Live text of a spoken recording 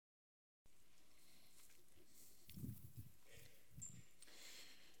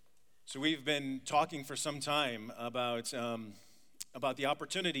So we've been talking for some time about the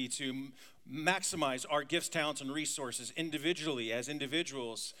opportunity to maximize our gifts, talents, and resources individually as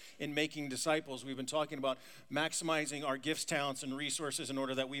individuals in making disciples. We've been talking about maximizing our gifts, talents, and resources in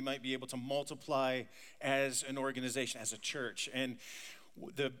order that we might be able to multiply as an organization, as a church. And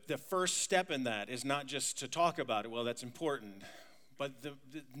the first step in that is not just to talk about it. Well, that's important. But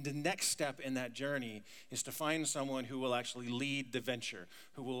the next step in that journey is to find someone who will actually lead the venture,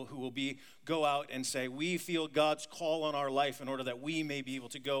 who will go out and say, we feel God's call on our life in order that we may be able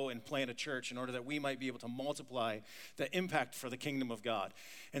to go and plant a church, in order that we might be able to multiply the impact for the kingdom of God.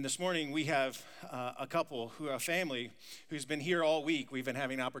 And this morning we have a family who's been here all week. We've been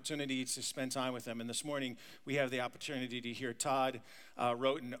having an opportunity to spend time with them. And this morning we have the opportunity to hear Todd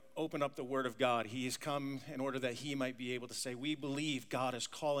Roten open up the Word of God. He has come in order that he might be able to say, we believe God is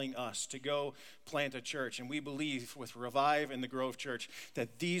calling us to go plant a church, and we believe with Revive and the Grove Church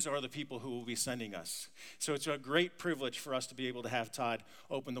that these are the people who will be sending us. So it's a great privilege for us to be able to have Todd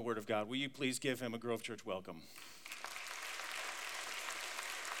open the Word of God. Will you please give him a Grove Church welcome?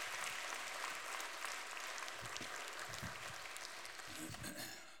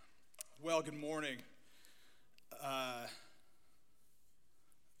 Well, good morning.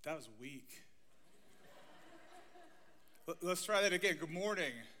 That was weak. Let's try that again. Good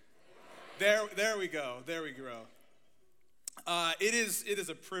morning. There we go. There we go. It is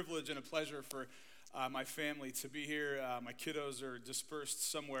a privilege and a pleasure for my family to be here. My kiddos are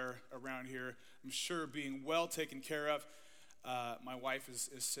dispersed somewhere around here. I'm sure being well taken care of. My wife is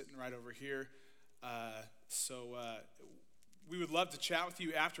sitting right over here. So we would love to chat with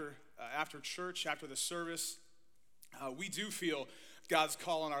you after church, after the service. We do feel God's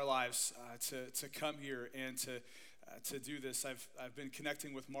call on our lives to come here and to do this. I've been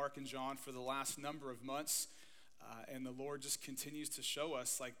connecting with Mark and John for the last number of months, and the Lord just continues to show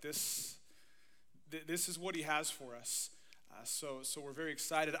us like this is what He has for us. So we're very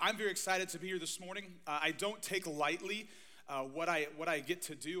excited. I'm very excited to be here this morning. I don't take lightly what I get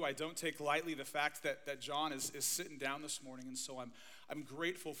to do. I don't take lightly the fact that John is sitting down this morning, and so I'm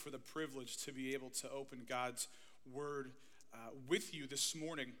grateful for the privilege to be able to open God's Word with you this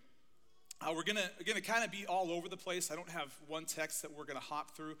morning. We're gonna kind of be all over the place. I don't have one text that we're gonna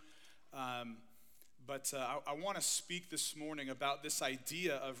hop through, but I want to speak this morning about this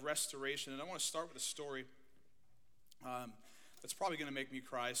idea of restoration, and I want to start with a story that's probably gonna make me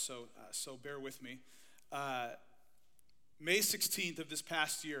cry. So bear with me. May 16th of this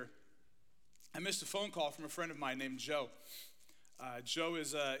past year, I missed a phone call from a friend of mine named Joe. Joe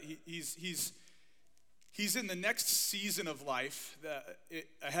is he's in the next season of life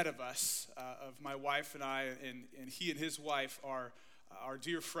ahead of us, of my wife and I, and he and his wife are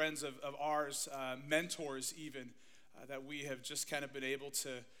dear friends of ours, mentors even, that we have just kind of been able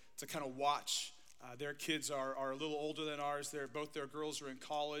to kind of watch. Their kids are a little older than ours. Both their girls are in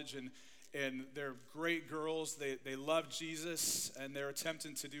college, and they're great girls. They love Jesus, and they're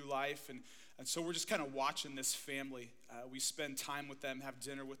attempting to do life, and so we're just kind of watching this family. We spend time with them, have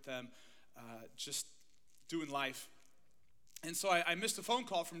dinner with them, just doing life. And so I missed a phone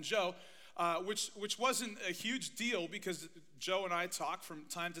call from Joe, which wasn't a huge deal because Joe and I talk from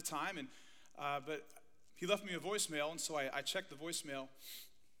time to time, and but he left me a voicemail, and so I checked the voicemail,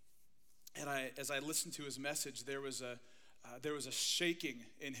 and as I listened to his message, there was a shaking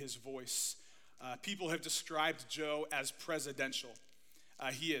in his voice. People have described Joe as presidential.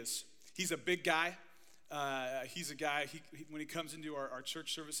 He is. He's a big guy. He's a guy, when he comes into our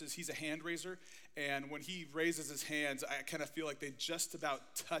church services, he's a hand raiser. And when he raises his hands, I kind of feel like they just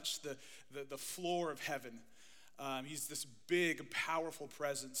about touch the floor of heaven. He's this big, powerful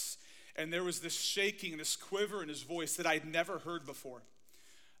presence. And there was this shaking, this quiver in his voice that I'd never heard before.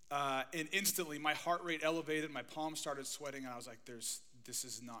 And instantly, my heart rate elevated, my palms started sweating, and I was like, this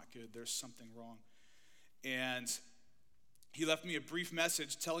is not good. There's something wrong. And he left me a brief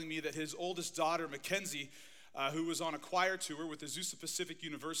message telling me that his oldest daughter, Mackenzie, who was on a choir tour with Azusa Pacific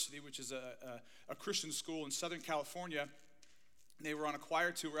University, which is a Christian school in Southern California. They were on a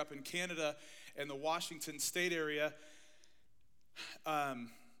choir tour up in Canada and the Washington State area.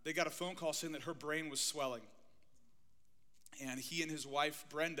 They got a phone call saying that her brain was swelling. And he and his wife,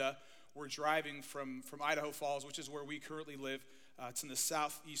 Brenda, were driving from Idaho Falls, which is where we currently live. It's in the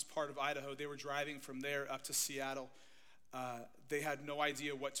southeast part of Idaho. They were driving from there up to Seattle. They had no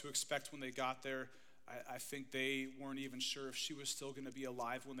idea what to expect when they got there. I think they weren't even sure if she was still going to be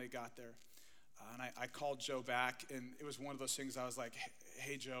alive when they got there. And I called Joe back, and it was one of those things. I was like,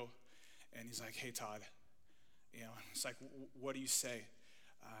 hey, Joe. And he's like, hey, Todd. It's like, what do you say?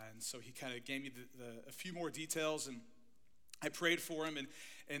 And so he kind of gave me a few more details, and I prayed for him,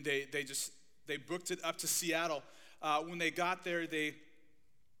 and they booked it up to Seattle. When they got there, they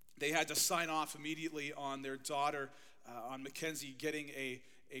had to sign off immediately on their daughter, on Mackenzie, getting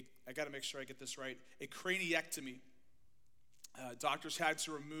I got to make sure I get this right, a craniectomy. Doctors had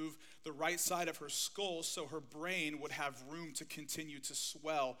to remove the right side of her skull so her brain would have room to continue to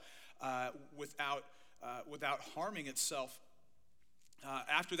swell without harming itself.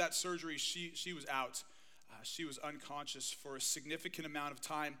 After that surgery, she was out. She was unconscious for a significant amount of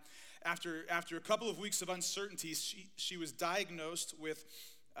time. After a couple of weeks of uncertainty, she was diagnosed with,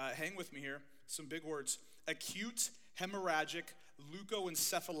 hang with me here, some big words, acute hemorrhagic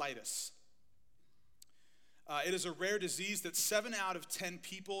leukoencephalitis. It is a rare disease that 7 out of 10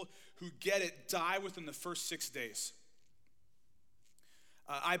 people who get it die within the first 6 days.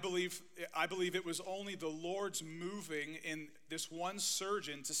 I believe it was only the Lord's moving in this one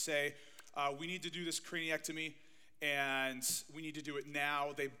surgeon to say, we need to do this craniectomy, and we need to do it now.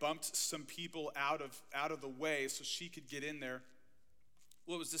 They bumped some people out of the way so she could get in there.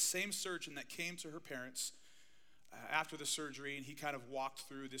 Well, it was the same surgeon that came to her parents after the surgery, and he kind of walked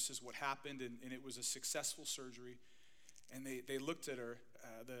through, this is what happened, and it was a successful surgery. And they looked at her.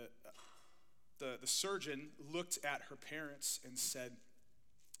 The surgeon looked at her parents and said,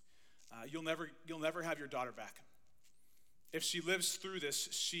 you'll never have your daughter back. If she lives through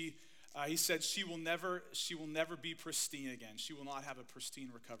this, he said she will never be pristine again. She will not have a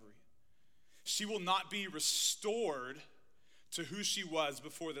pristine recovery. She will not be restored to who she was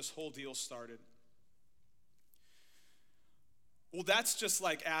before this whole deal started. Well, that's just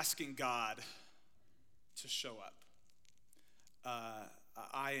like asking God to show up.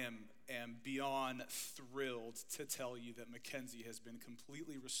 I am beyond thrilled to tell you that Mackenzie has been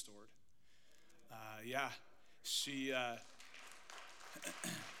completely restored. She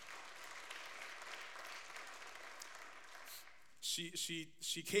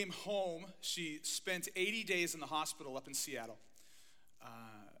came home. She spent 80 days in the hospital up in Seattle.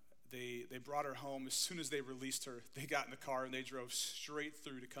 They brought her home. As soon as they released her, they got in the car and they drove straight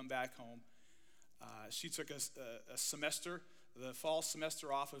through to come back home. She took a semester, the fall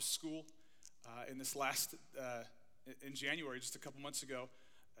semester off of school in January, just a couple months ago.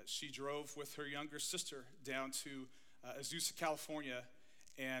 She drove with her younger sister down to Azusa, California,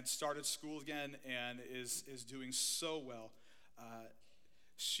 and started school again and is doing so well.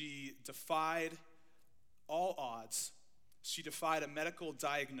 She defied all odds. She defied a medical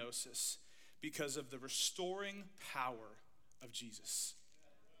diagnosis because of the restoring power of Jesus.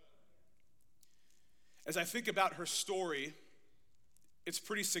 As I think about her story, it's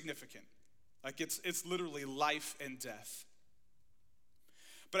pretty significant. Like it's literally life and death.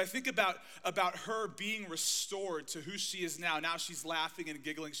 But I think about her being restored to who she is now. Now she's laughing and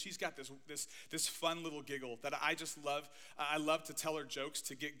giggling. She's got this fun little giggle that I just love. I love to tell her jokes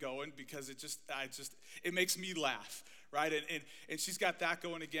to get going because it makes me laugh, right? And she's got that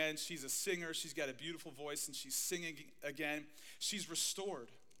going again. She's a singer. She's got a beautiful voice, and she's singing again. She's restored.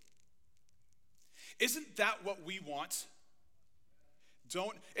 Isn't that what we want?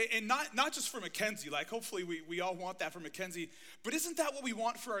 Not just for Mackenzie, like hopefully we all want that for Mackenzie, but isn't that what we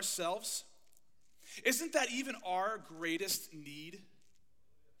want for ourselves? Isn't that even our greatest need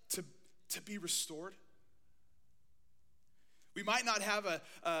to be restored? We might not have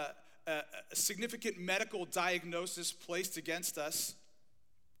a significant medical diagnosis placed against us,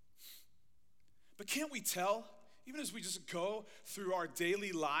 but can't we tell, even as we just go through our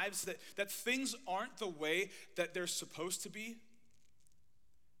daily lives, that things aren't the way that they're supposed to be?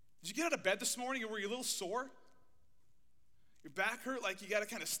 Did you get out of bed this morning and were you a little sore? Your back hurt, like you got to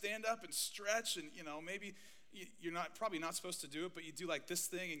kind of stand up and stretch, and maybe you're probably not supposed to do it, but you do like this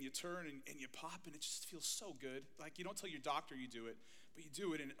thing and you turn and you pop and it just feels so good. Like you don't tell your doctor you do it, but you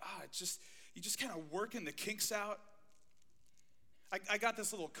do it and you just kind of working the kinks out. I got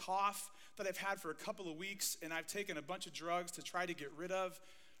this little cough that I've had for a couple of weeks, and I've taken a bunch of drugs to try to get rid of,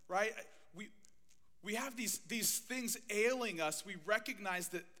 right? We have these things ailing us. We recognize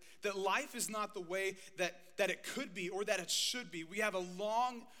that life is not the way that it could be or that it should be. We have a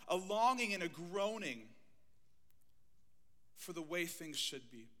longing and a groaning for the way things should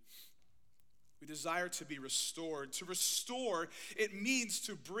be. We desire to be restored. To restore, it means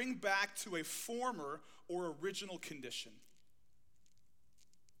to bring back to a former or original condition.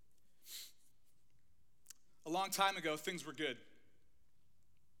 A long time ago, things were good.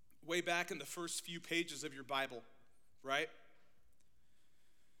 Way back in the first few pages of your Bible, right?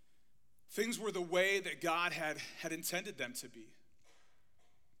 Things were the way that God had intended them to be.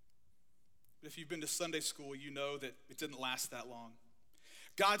 But if you've been to Sunday school, you know that it didn't last that long.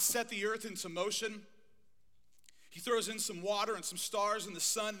 God set the earth into motion. He throws in some water and some stars and the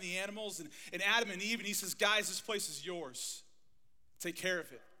sun and the animals and Adam and Eve, and he says, guys, this place is yours. Take care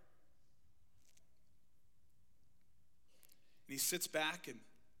of it. And he sits back and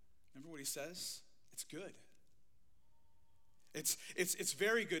remember what he says? It's good. It's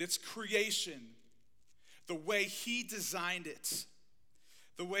very good. It's creation. The way he designed it.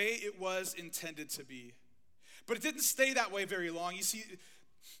 The way it was intended to be. But it didn't stay that way very long. You see,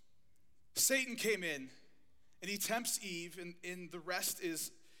 Satan came in and he tempts Eve, and the rest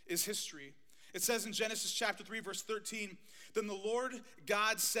is history. It says in Genesis chapter 3, verse 13, then the Lord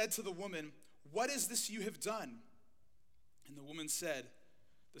God said to the woman, what is this you have done? And the woman said,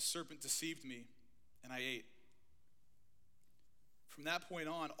 the serpent deceived me, and I ate. From that point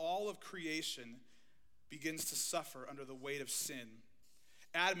on, all of creation begins to suffer under the weight of sin.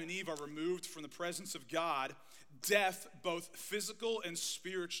 Adam and Eve are removed from the presence of God. Death, both physical and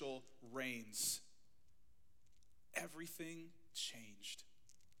spiritual, reigns. Everything changed.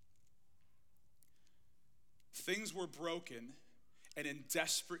 Things were broken and in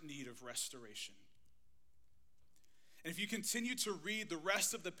desperate need of restoration. And if you continue to read the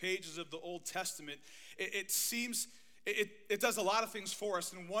rest of the pages of the Old Testament, it seems it does a lot of things for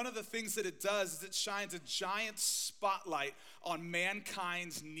us. And one of the things that it does is it shines a giant spotlight on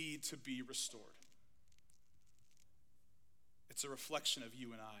mankind's need to be restored. It's a reflection of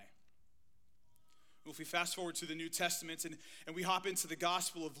you and I. Well, if we fast forward to the New Testament and we hop into the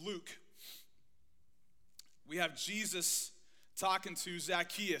Gospel of Luke, we have Jesus talking to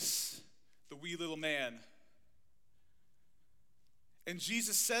Zacchaeus, the wee little man. And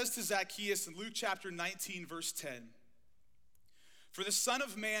Jesus says to Zacchaeus in Luke chapter 19, verse 10, for the Son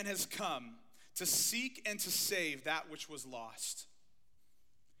of Man has come to seek and to save that which was lost.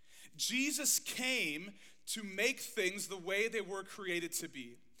 Jesus came to make things the way they were created to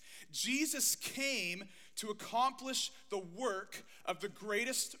be. Jesus came to accomplish the work of the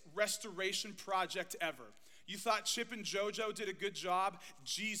greatest restoration project ever. You thought Chip and JoJo did a good job?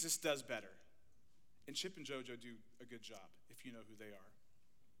 Jesus does better. And Chip and JoJo do a good job, if you know who they are.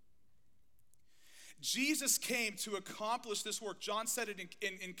 Jesus came to accomplish this work. John said it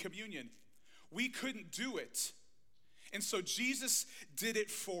in communion. We couldn't do it. And so Jesus did it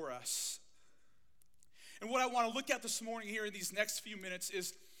for us. And what I want to look at this morning here in these next few minutes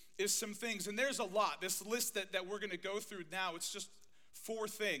is some things. And there's a lot. This list that we're going to go through now, it's just 4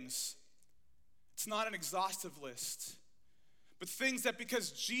 things. It's not an exhaustive list. But things that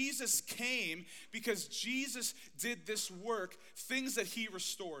because Jesus came, because Jesus did this work, things that he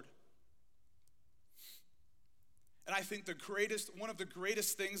restored. And I think one of the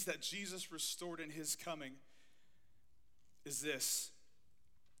greatest things that Jesus restored in his coming is this: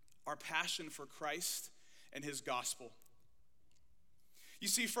 our passion for Christ and his gospel. You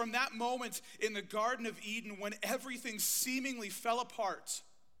see, from that moment in the Garden of Eden when everything seemingly fell apart,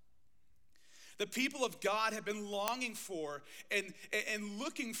 the people of God have been longing for and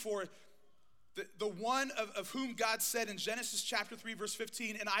looking for the one of whom God said in Genesis chapter 3, verse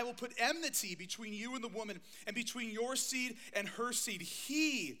 15, and I will put enmity between you and the woman, and between your seed and her seed.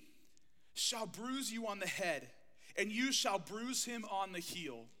 He shall bruise you on the head, and you shall bruise him on the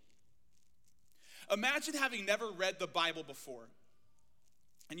heel. Imagine having never read the Bible before,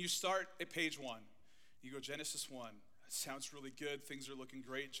 and you start at page 1. You go, Genesis 1. That sounds really good. Things are looking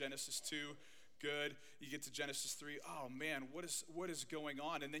great. Genesis 2. Good. You get to Genesis 3. Oh man, what is going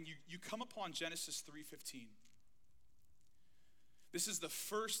on? And then you come upon Genesis 3:15. This is the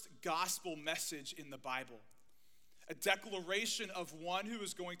first gospel message in the Bible. A declaration of one who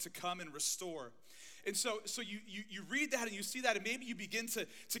is going to come and restore. And so you read that and you see that, and maybe you begin to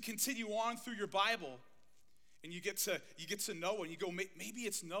continue on through your Bible. And you get to Noah, and you go, maybe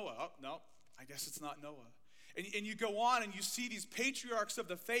it's Noah. Oh, no, I guess it's not Noah. And you go on and you see these patriarchs of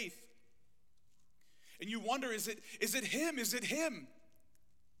the faith. And you wonder, is it him? Is it him?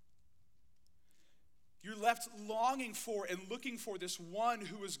 You're left longing for and looking for this one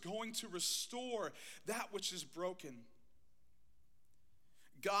who is going to restore that which is broken.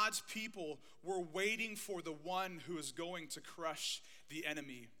 God's people were waiting for the one who is going to crush the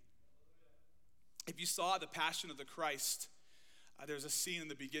enemy. If you saw The Passion of the Christ, there's a scene in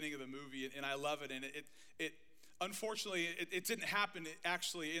the beginning of the movie, and I love it, and it unfortunately, it didn't happen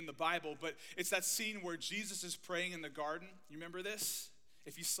actually in the Bible, but it's that scene where Jesus is praying in the garden. You remember this?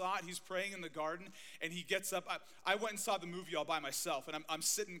 If you saw it, he's praying in the garden, and he gets up. I went and saw the movie all by myself, and I'm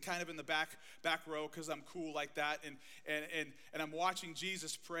sitting kind of in the back row because I'm cool like that, and I'm watching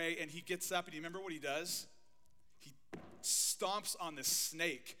Jesus pray, and he gets up, and you remember what he does? He stomps on the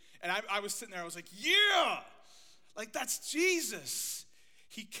snake, and I was sitting there, I was like, yeah! Like, that's Jesus.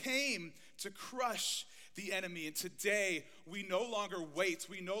 He came to crush the enemy. And today, we no longer wait.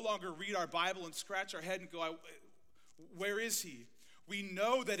 We no longer read our Bible and scratch our head and go, where is he? We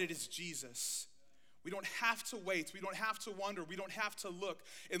know that it is Jesus. We don't have to wait. We don't have to wonder. We don't have to look.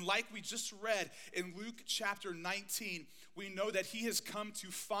 And like we just read in Luke chapter 19, we know that he has come to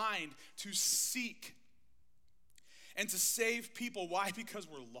find, to seek, and to save people. Why? Because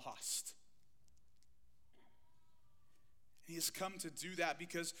we're lost. He has come to do that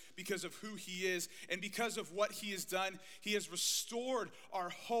because of who he is and because of what he has done. He has restored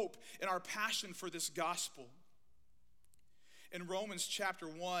our hope and our passion for this gospel. In Romans chapter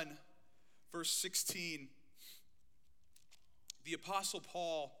 1, verse 16, the Apostle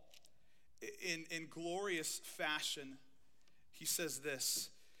Paul, in glorious fashion, he says this.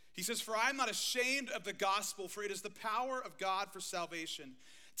 He says, "For I am not ashamed of the gospel, for it is the power of God for salvation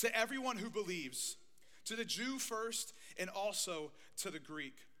to everyone who believes, to the Jew first and also to the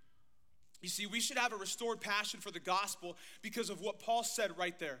Greek." You see, we should have a restored passion for the gospel because of what Paul said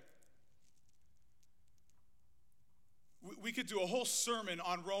right there. We could do a whole sermon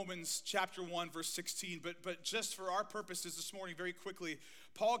on Romans chapter 1, verse 16, but just for our purposes this morning, very quickly,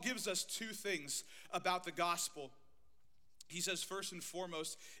 Paul gives us two things about the gospel. He says, first and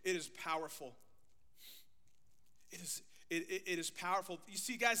foremost, it is powerful. It is powerful. You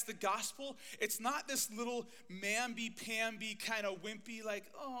see, guys, the gospel, it's not this little mamby-pamby kind of wimpy, like,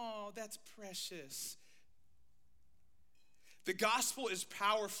 oh, that's precious. The gospel is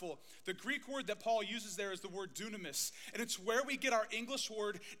powerful. The Greek word that Paul uses there is the word dunamis, and it's where we get our English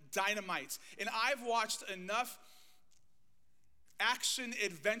word dynamite. And I've watched enough action,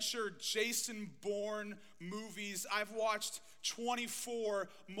 adventure, Jason Bourne movies. I've watched 24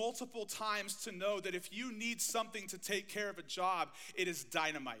 multiple times to know that if you need something to take care of a job, it is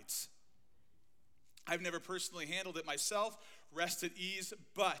dynamite. I've never personally handled it myself, rest at ease,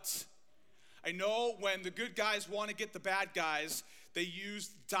 but I know when the good guys want to get the bad guys, they use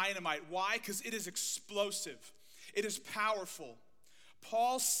dynamite. Why? Because it is explosive. It is powerful.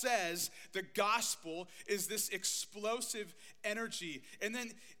 Paul says the gospel is this explosive energy. And then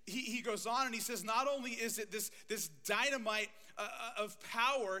he goes on and he says not only is it this dynamite of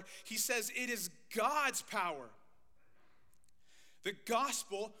power, he says it is God's power. The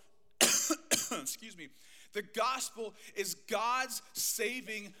gospel, excuse me, the gospel is God's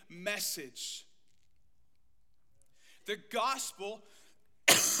saving message. The gospel,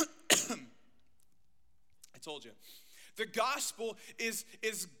 I told you. The gospel is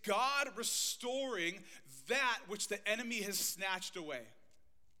God restoring that which the enemy has snatched away.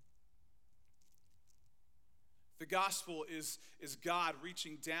 The gospel is God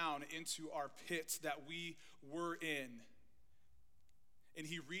reaching down into our pits that we were in. And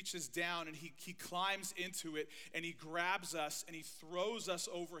he reaches down and he climbs into it and he grabs us and he throws us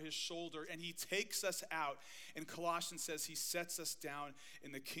over his shoulder and he takes us out. And Colossians says he sets us down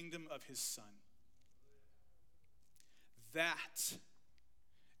in the kingdom of his Son. That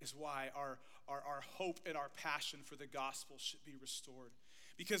is why our hope and our passion for the gospel should be restored.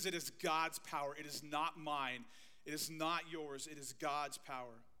 Because it is God's power. It is not mine. It is not yours. It is God's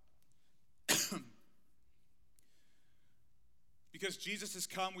power. Because Jesus has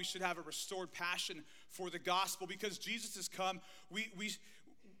come, we should have a restored passion for the gospel. Because Jesus has come,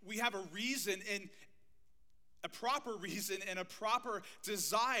 we have a reason and a proper reason and a proper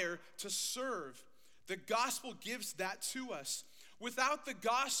desire to serve. The gospel gives that to us. Without the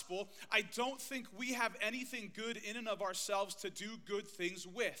gospel, I don't think we have anything good in and of ourselves to do good things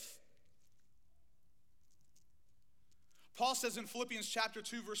with. Paul says in Philippians chapter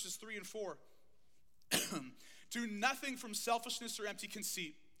 2, verses 3 and 4, do nothing from selfishness or empty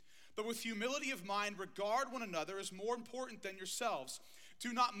conceit, but with humility of mind regard one another as more important than yourselves.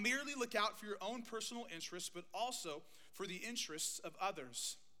 Do not merely look out for your own personal interests, but also for the interests of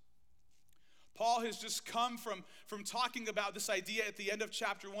others. Paul has just come from talking about this idea at the end of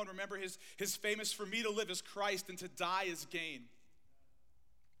chapter 1. Remember his famous, for me to live is Christ and to die is gain.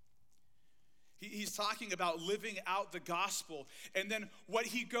 He's talking about living out the gospel. And then what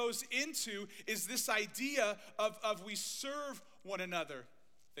he goes into is this idea of we serve one another.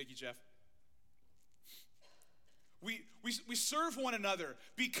 Thank you, Jeff. We serve one another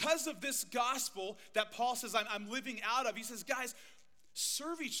because of this gospel that Paul says I'm living out of. He says, guys,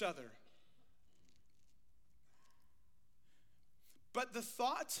 serve each other. But the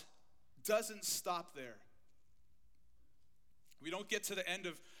thought doesn't stop there. We don't get to the end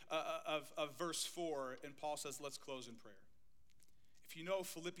of verse 4, and Paul says, let's close in prayer. If you know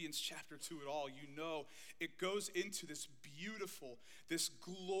Philippians chapter 2 at all, you know it goes into this beautiful, this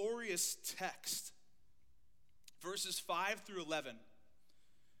glorious text. Verses 5 through 11.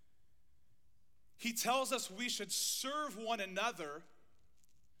 He tells us we should serve one another.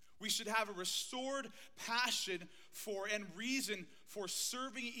 We should have a restored passion for and reason for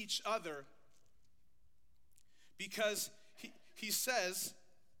serving each other, because he says,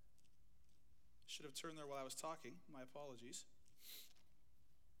 should have turned there while I was talking, my apologies.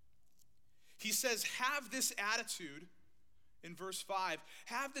 He says, have this attitude, in verse 5,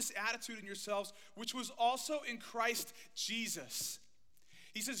 have this attitude in yourselves, which was also in Christ Jesus.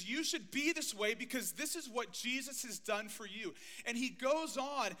 He says, you should be this way because this is what Jesus has done for you. And he goes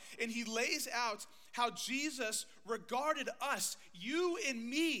on and he lays out how Jesus regarded us, you and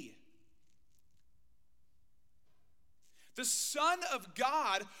me. The Son of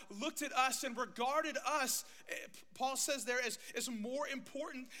God looked at us and regarded us, Paul says there, as more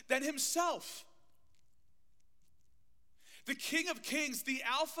important than himself. The King of Kings, the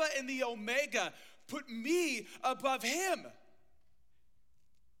Alpha and the Omega, put me above him.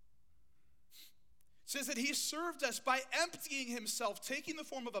 It says that he served us by emptying himself, taking the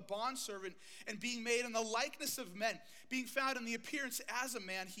form of a bondservant and being made in the likeness of men. Being found in the appearance as a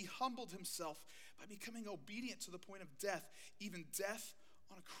man, he humbled himself by becoming obedient to the point of death, even death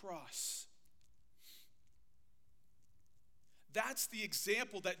on a cross. That's the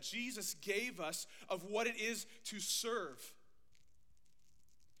example that Jesus gave us of what it is to serve.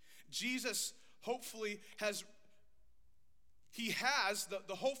 Jesus hopefully has,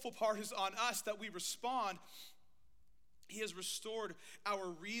 the hopeful part is on us that we respond. He has restored our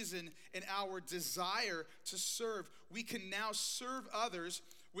reason and our desire to serve. We can now serve others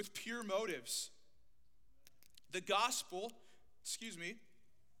with pure motives. The gospel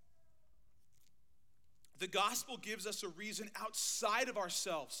gives us a reason outside of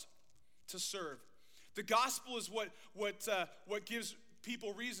ourselves to serve. The gospel is what gives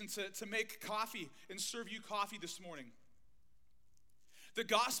people reason to make coffee and serve you coffee this morning. The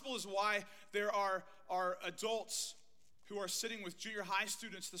gospel is why there are adults who are sitting with junior high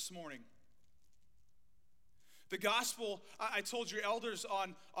students this morning. The gospel, I told your elders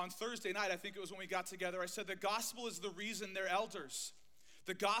on Thursday night, I think it was when we got together, I said the gospel is the reason they're elders.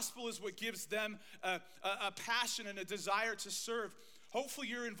 The gospel is what gives them a passion and a desire to serve. Hopefully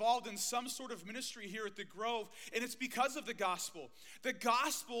you're involved in some sort of ministry here at the Grove, and it's because of the gospel. The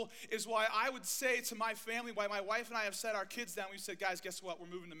gospel is why I would say to my family, why my wife and I have set our kids down. We've said, guys, guess what? We're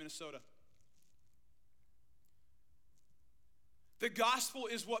moving to Minnesota. The gospel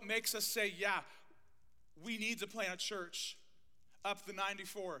is what makes us say, yeah, we need to plant a church up the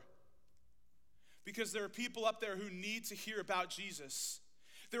 94. Because there are people up there who need to hear about Jesus.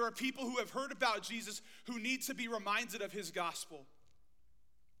 There are people who have heard about Jesus who need to be reminded of his gospel.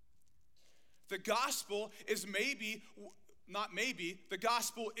 The gospel is the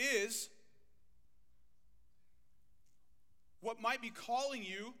gospel is what might be calling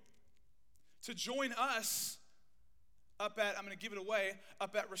you to join us up at, I'm going to give it away,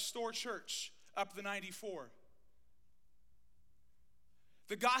 up at Restore Church, up the 94.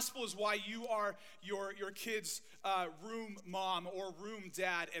 The gospel is why you are your kid's room mom or room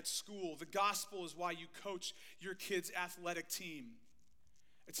dad at school. The gospel is why you coach your kid's athletic team.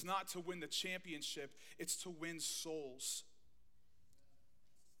 It's not to win the championship, it's to win souls.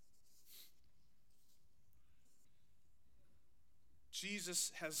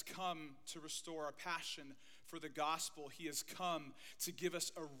 Jesus has come to restore our passion for the gospel. He has come to give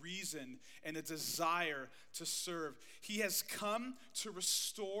us a reason and a desire to serve. He has come to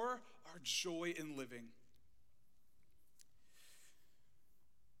restore our joy in living.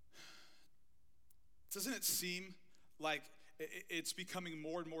 Doesn't it seem like it's becoming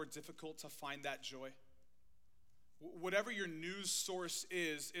more and more difficult to find that joy? Whatever your news source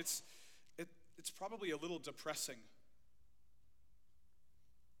is, it's probably a little depressing.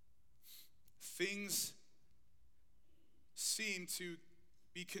 Things seem to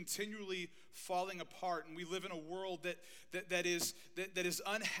be continually falling apart, and we live in a world that is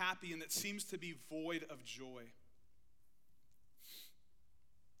unhappy and that seems to be void of joy.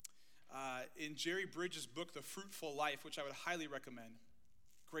 In Jerry Bridges' book, The Fruitful Life, which I would highly recommend,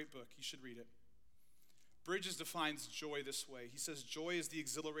 great book, you should read it. Bridges defines joy this way. He says, joy is the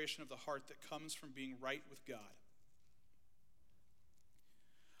exhilaration of the heart that comes from being right with God.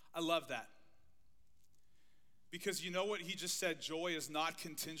 I love that. Because you know what he just said, joy is not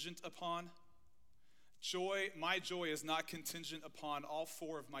contingent upon? My joy is not contingent upon all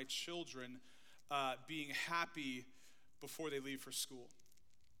four of my children being happy before they leave for school.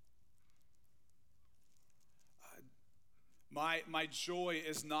 My joy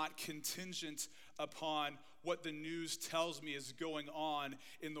is not contingent upon what the news tells me is going on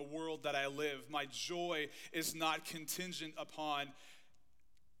in the world that I live. My joy is not contingent upon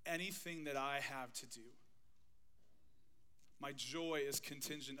anything that I have to do. My joy is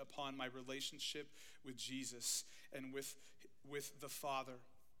contingent upon my relationship with Jesus and with the Father.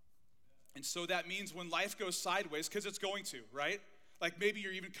 And so that means when life goes sideways, because it's going to, right? Like maybe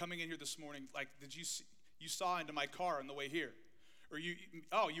you're even coming in here this morning, like you saw into my car on the way here. Or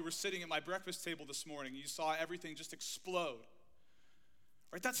you were sitting at my breakfast table this morning, you saw everything just explode.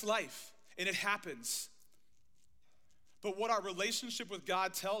 Right? That's life, and it happens. But what our relationship with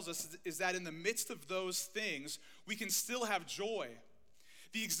God tells us is that in the midst of those things, we can still have joy.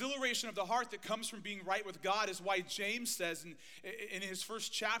 The exhilaration of the heart that comes from being right with God is why James says in his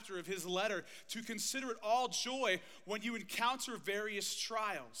first chapter of his letter to consider it all joy when you encounter various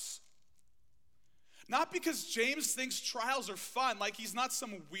trials. Not because James thinks trials are fun, like he's not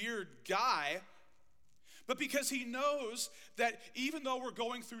some weird guy, but because he knows that even though we're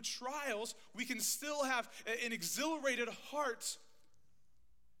going through trials, we can still have an exhilarated heart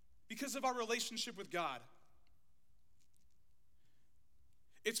because of our relationship with God.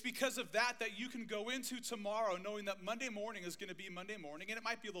 It's because of that you can go into tomorrow knowing that Monday morning is going to be Monday morning, and it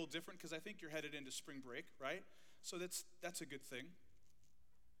might be a little different because I think you're headed into spring break, right? So that's a good thing.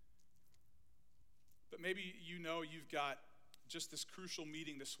 But maybe you know you've got just this crucial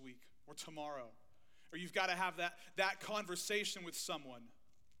meeting this week or tomorrow. Or you've got to have that conversation with someone.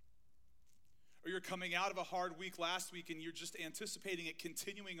 Or you're coming out of a hard week last week and you're just anticipating it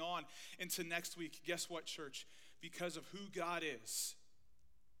continuing on into next week. Guess what, church? Because of who God is,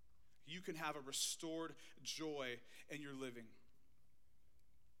 you can have a restored joy in your living.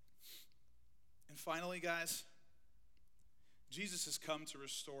 And finally, guys, Jesus has come to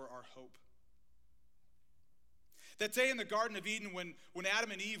restore our hope. That day in the Garden of Eden when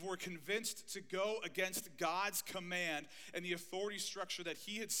Adam and Eve were convinced to go against God's command and the authority structure that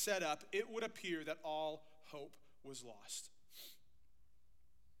he had set up, it would appear that all hope was lost.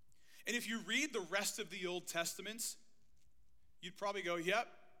 And if you read the rest of the Old Testament, you'd probably go, yep,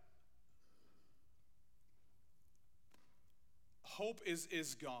 hope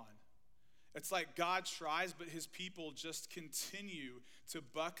is gone. It's like God tries, but his people just continue to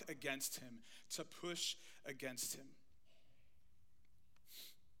buck against him, to push against him.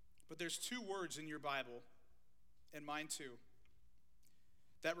 But there's two words in your Bible, and mine too,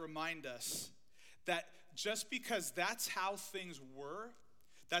 that remind us that just because that's how things were,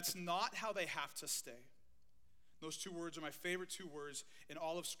 that's not how they have to stay. Those two words are my favorite two words in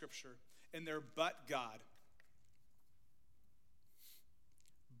all of Scripture, and they're but God.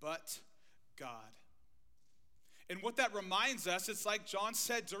 But God. And what that reminds us, it's like John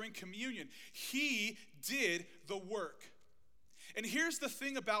said during communion, he did the work. And here's the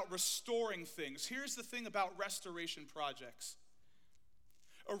thing about restoring things. Here's the thing about restoration projects.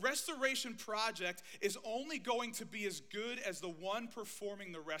 A restoration project is only going to be as good as the one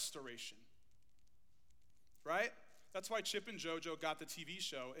performing the restoration. Right? That's why Chip and JoJo got the TV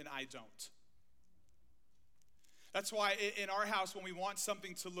show and I don't. That's why in our house, when we want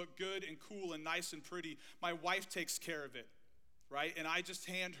something to look good and cool and nice and pretty, my wife takes care of it, right? And I just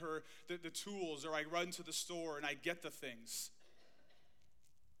hand her the tools, or I run to the store and I get the things.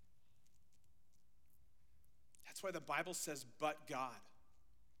 That's why the Bible says, but God.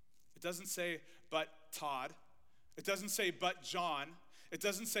 It doesn't say, but Todd. It doesn't say, but John. It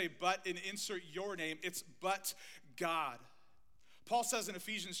doesn't say, but, and insert your name. It's but God. Paul says in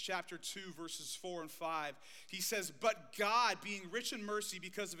Ephesians chapter 2, verses 4 and 5, he says, but God, being rich in mercy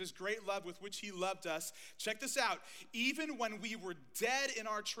because of his great love with which he loved us, check this out, even when we were dead in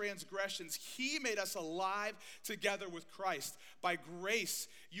our transgressions, he made us alive together with Christ. By grace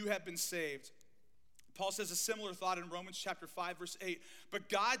you have been saved. Paul says a similar thought in Romans chapter 5, verse 8. But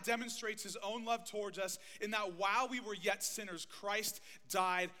God demonstrates his own love towards us in that while we were yet sinners, Christ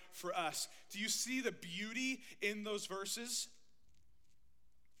died for us. Do you see the beauty in those verses?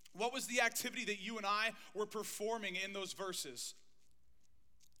 What was the activity that you and I were performing in those verses?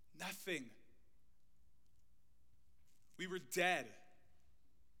 Nothing. We were dead.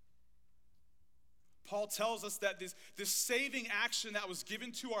 Paul tells us that this saving action that was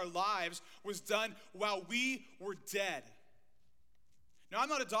given to our lives was done while we were dead. Now, I'm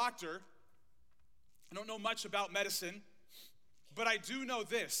not a doctor. I don't know much about medicine, but I do know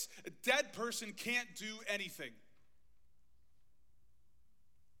this. A dead person can't do anything.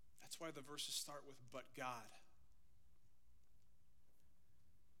 That's why the verses start with, but God.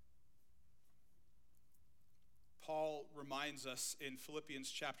 Paul reminds us in Philippians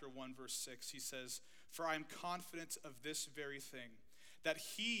chapter 1, verse 6, he says, for I am confident of this very thing, that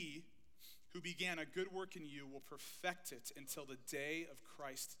he who began a good work in you will perfect it until the day of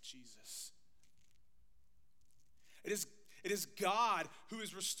Christ Jesus. It is God who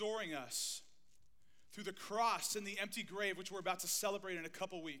is restoring us through the cross and the empty grave, which we're about to celebrate in a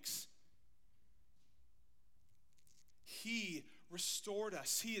couple weeks. He restored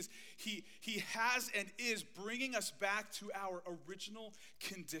us. He has and is bringing us back to our original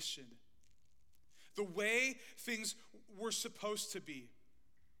condition, the way things were supposed to be.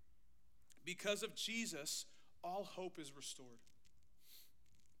 Because of Jesus, all hope is restored.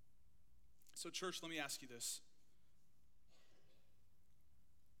 So, church, let me ask you this.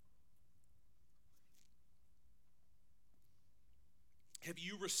 Have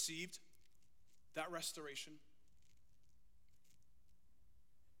you received that restoration?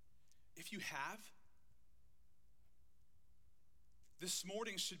 If you have, this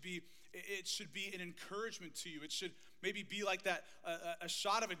morning should be an encouragement to you. It should maybe be like that, a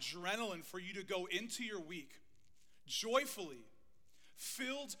shot of adrenaline for you to go into your week joyfully,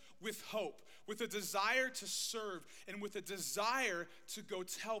 filled with hope, with a desire to serve, and with a desire to go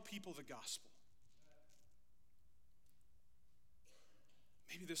tell people the gospel.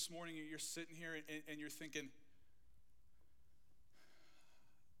 Maybe this morning you're sitting here and you're thinking,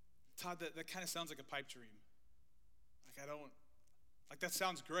 Todd, that kind of sounds like a pipe dream. That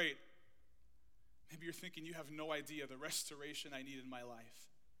sounds great. Maybe you're thinking you have no idea the restoration I need in my life.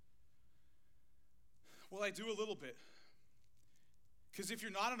 Well, I do a little bit. Because if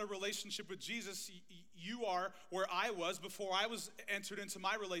you're not in a relationship with Jesus, you are where I was before I was entered into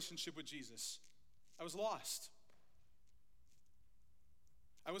my relationship with Jesus. I was lost.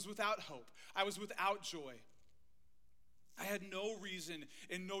 I was without hope. I was without joy. I had no reason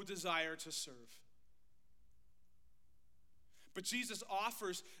and no desire to serve. But Jesus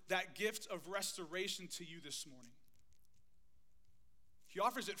offers that gift of restoration to you this morning. He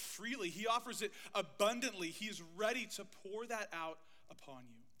offers it freely. He offers it abundantly. He is ready to pour that out upon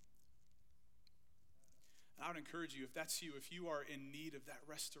you. And I would encourage you, if that's you, if you are in need of that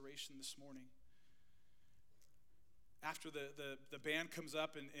restoration this morning, after the band comes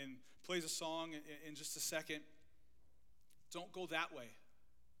up and plays a song in just a second, don't go that way.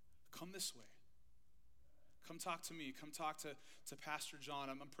 Come this way. Come talk to me. Come talk to Pastor John.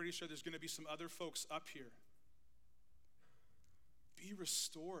 I'm pretty sure there's going to be some other folks up here. Be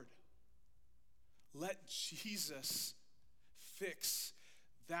restored. Let Jesus fix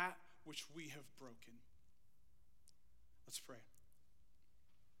that which we have broken. Let's pray.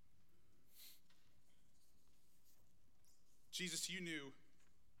 Jesus, you knew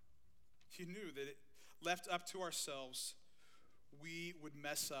that it left up to ourselves, we would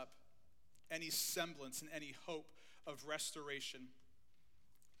mess up any semblance and any hope of restoration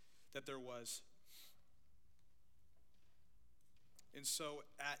that there was. And so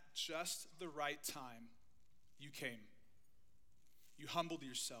at just the right time, you came. You humbled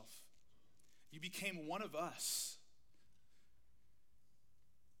yourself. You became one of us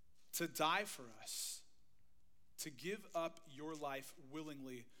to die for us, to give up your life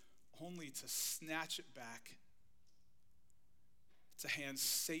willingly, only to snatch it back, to hand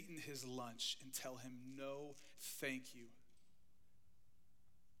Satan his lunch and tell him, no, thank you.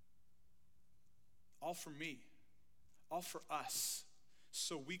 All for me, all for us,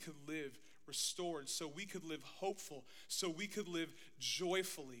 so we could live restored, so we could live hopeful, so we could live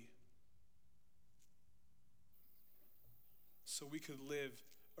joyfully, so we could live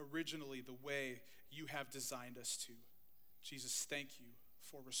originally the way you have designed us to. Jesus, thank you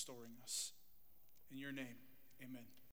for restoring us. In your name, amen.